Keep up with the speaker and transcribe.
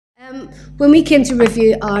When we came to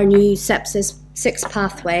review our new Sepsis 6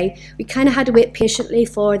 pathway, we kind of had to wait patiently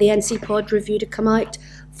for the NC Pod review to come out,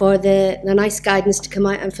 for the NICE guidance to come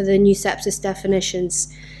out, and for the new sepsis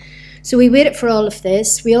definitions. So we waited for all of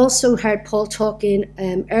this. We also heard Paul talking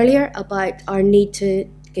earlier about our need to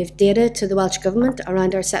give data to the Welsh Government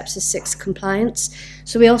around our Sepsis 6 compliance.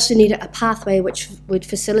 So we also needed a pathway which would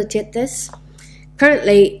facilitate this.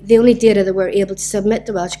 Currently, the only data that we're able to submit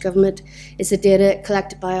to Welsh Government is the data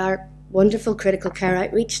collected by our wonderful critical care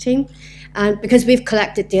outreach team. And because we've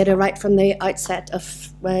collected data right from the outset of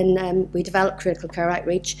when we developed critical care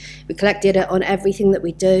outreach, we collect data on everything that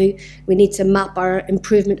we do. We need to map our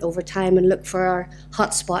improvement over time and look for our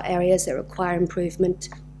hotspot areas that require improvement.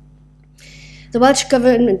 The Welsh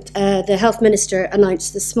Government, the Health Minister,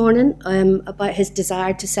 announced this morning about his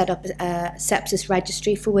desire to set up a sepsis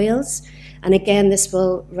registry for Wales. And again, this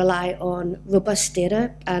will rely on robust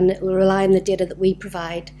data, and it will rely on the data that we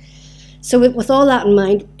provide. So with all that in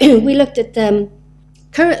mind, we looked at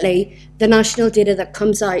currently the national data that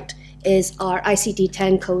comes out is our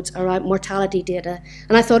ICD-10 codes around mortality data.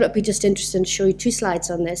 And I thought it would be just interesting to show you 2 slides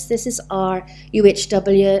on this. This is our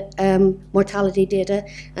UHW mortality data,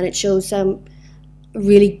 and it shows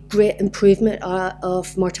really great improvement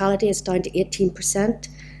of mortality. It's down to 18%.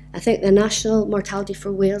 I think the national mortality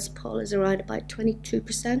for Wales, Paul, is around about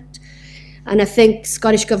 22%. And I think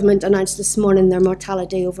Scottish Government announced this morning their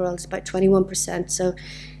mortality overall is about 21%. So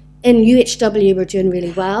in UHW, we're doing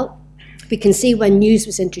really well. We can see when news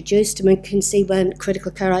was introduced, and we can see when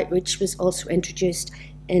critical care outreach was also introduced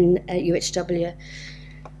in UHW.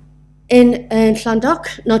 In Llandoch,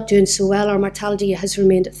 not doing so well. Our mortality has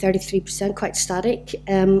remained at 33%, quite static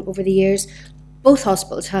over the years. Both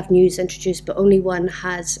hospitals have news introduced, but only one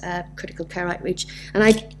has critical care outreach. And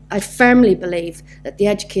I firmly believe that the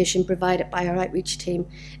education provided by our outreach team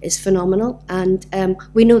is phenomenal, and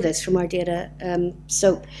we know this from our data.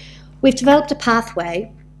 So we've developed a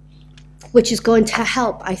pathway which is going to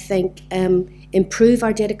help, I think, improve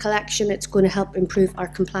our data collection. It's going to help improve our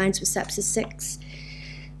compliance with Sepsis 6.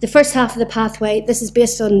 The first half of the pathway, this is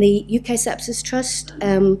based on the UK Sepsis Trust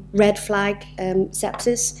red flag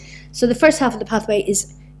sepsis. So the first half of the pathway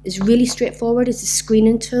is really straightforward. It's a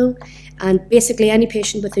screening tool, and basically any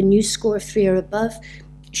patient with a news score of 3 or above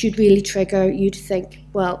should really trigger you to think,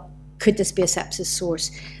 well, could this be a sepsis source?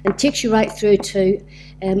 And takes you right through to,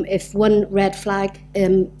 if one red flag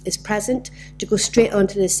is present, to go straight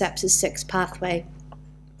onto the Sepsis 6 pathway.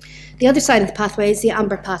 The other side of the pathway is the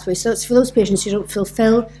amber pathway. So it's for those patients who don't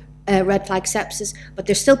fulfill red flag sepsis, but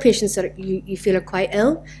they're still patients that you feel are quite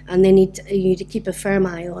ill, and they need you to keep a firm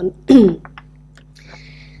eye on.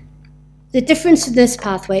 The difference in this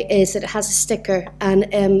pathway is that it has a sticker,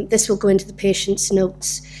 and this will go into the patient's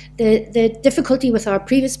notes. The difficulty with our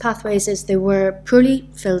previous pathways is they were poorly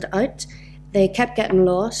filled out. They kept getting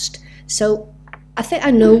lost. So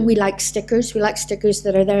I know we like stickers. We like stickers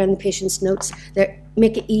that are there in the patient's notes that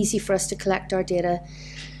make it easy for us to collect our data.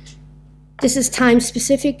 This is time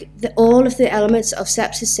specific. All of the elements of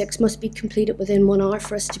Sepsis 6 must be completed within 1 hour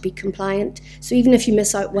for us to be compliant. So even if you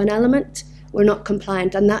miss out one element, we're not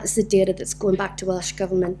compliant, and that is the data that's going back to Welsh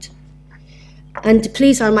Government. And to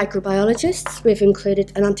please our microbiologists, we've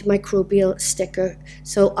included an antimicrobial sticker.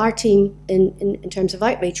 So our team, in terms of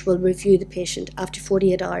outreach, will review the patient after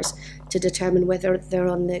 48 hours to determine whether they're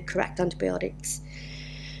on the correct antibiotics.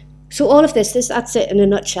 So all of this, that's it in a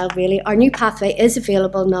nutshell, really. Our new pathway is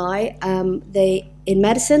available now. In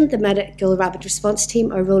medicine, the Medical Rapid Response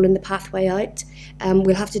Team are rolling the pathway out.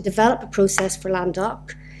 We'll have to develop a process for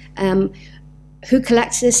Llandoch. Who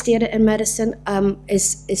collects this data in medicine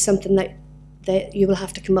is something that you will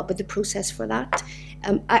have to come up with a process for that.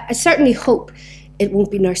 I certainly hope it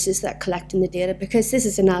won't be nurses that are collecting the data, because this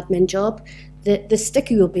is an admin job. The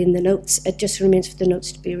sticker will be in the notes. It just remains for the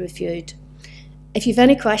notes to be reviewed. If you have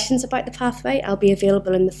any questions about the pathway, I'll be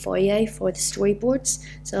available in the foyer for the storyboards,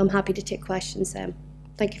 so I'm happy to take questions then.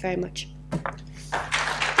 Thank you very much.